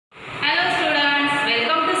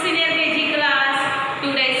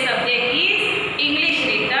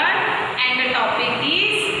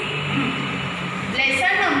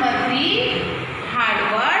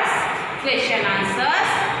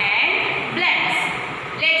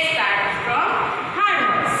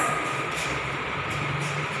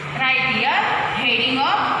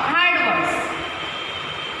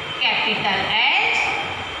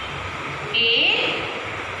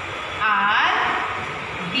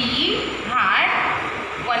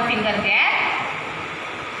one finger gap.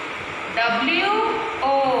 WORDS,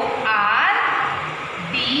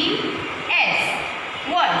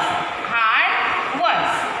 words, hard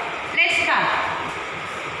words. Let's start.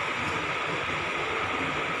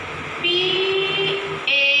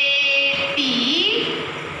 PAT,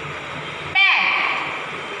 pat.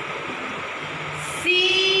 CAN,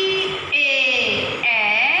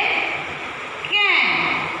 can.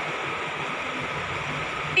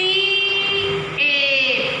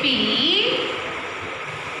 TAP,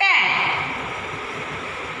 tap.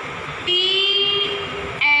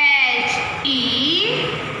 THE,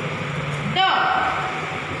 dog.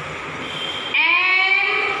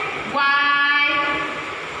 MY,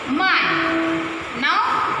 mine. Now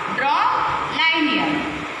draw line here.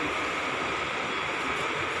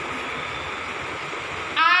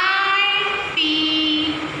 IT,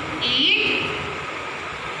 eat.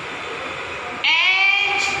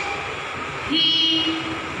 H, he,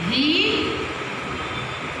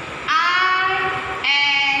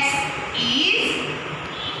 IS, is.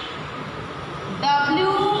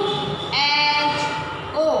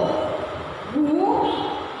 WHO, who.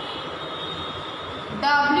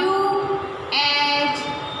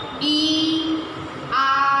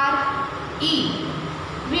 WHERE,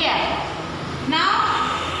 where. Now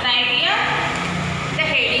write here the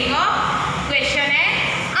heading of question and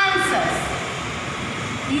answers.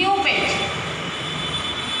 New page.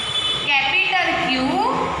 Capital Q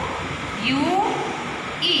U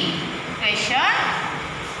E. Question.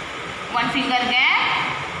 One finger gap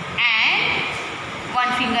and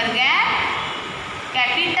one finger gap.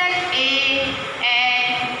 Capital A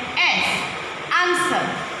and S. Answer.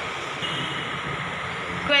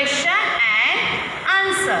 Question and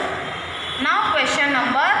answer. Now question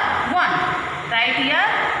number 1. Right here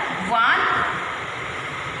 1.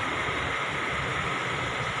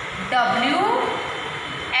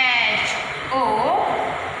 WHO,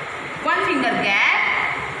 one finger gap.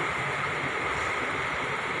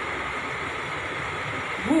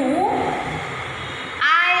 Who,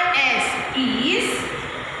 IS, is,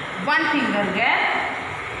 one finger gap.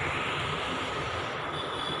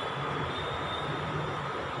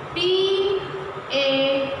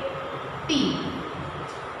 PAT,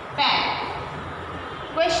 pat.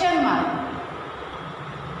 Question mark.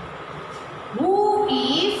 Who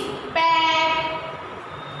is Pat?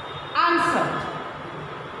 Answer.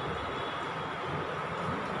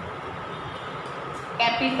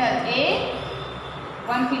 Capital A,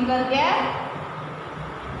 one finger gap.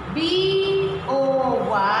 BOY,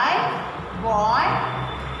 boy,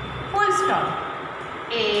 full stop.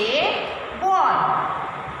 A, boy.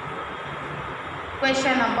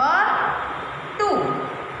 Question number 2.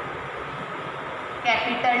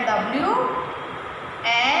 Capital W,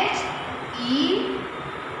 H, E,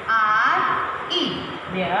 R, E.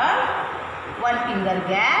 There, one finger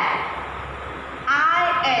gap.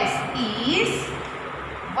 IS, is,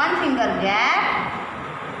 one finger gap.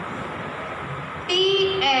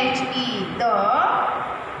 THE, the,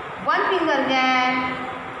 one finger gap.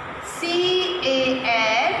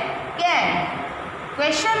 CAN, can.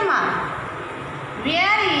 Question mark.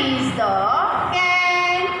 Where is the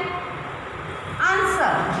can?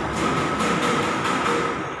 Answer.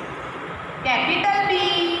 Capital B,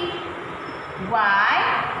 Y,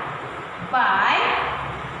 by,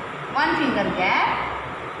 one finger gap.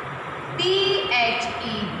 THE,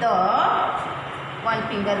 the, one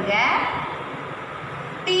finger gap.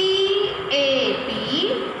 TAP,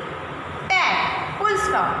 tap, full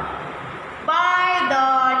stop. By the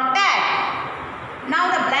tap. Now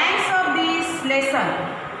the blanks of this lesson.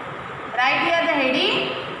 Write here the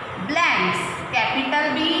heading blanks.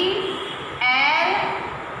 Capital B, L,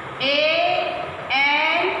 A,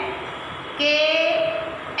 N, K,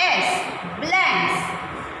 S. Blanks.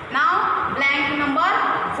 Now blank number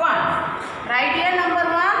 1. Write here number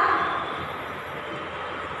 1.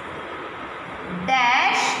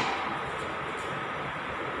 Dash.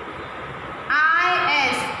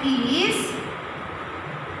 IS, is.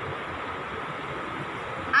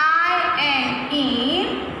 IN, in.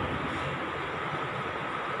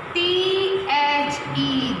 THE,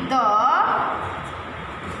 the.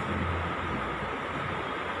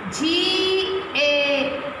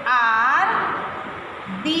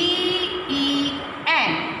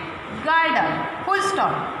 GARDEN, garden, full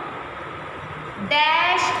stop.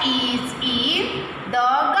 Dash is in the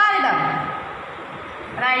garden.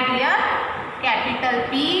 Right here, capital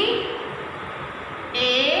P, A,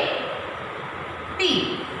 T,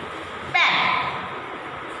 pat.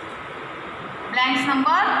 Blanks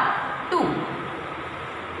number 2.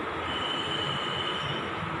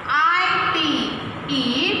 IT,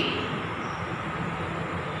 eat.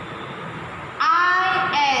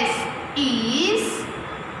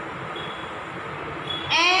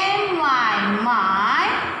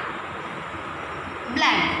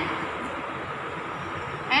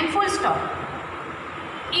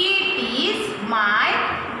 my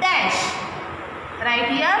dash. Right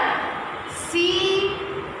here C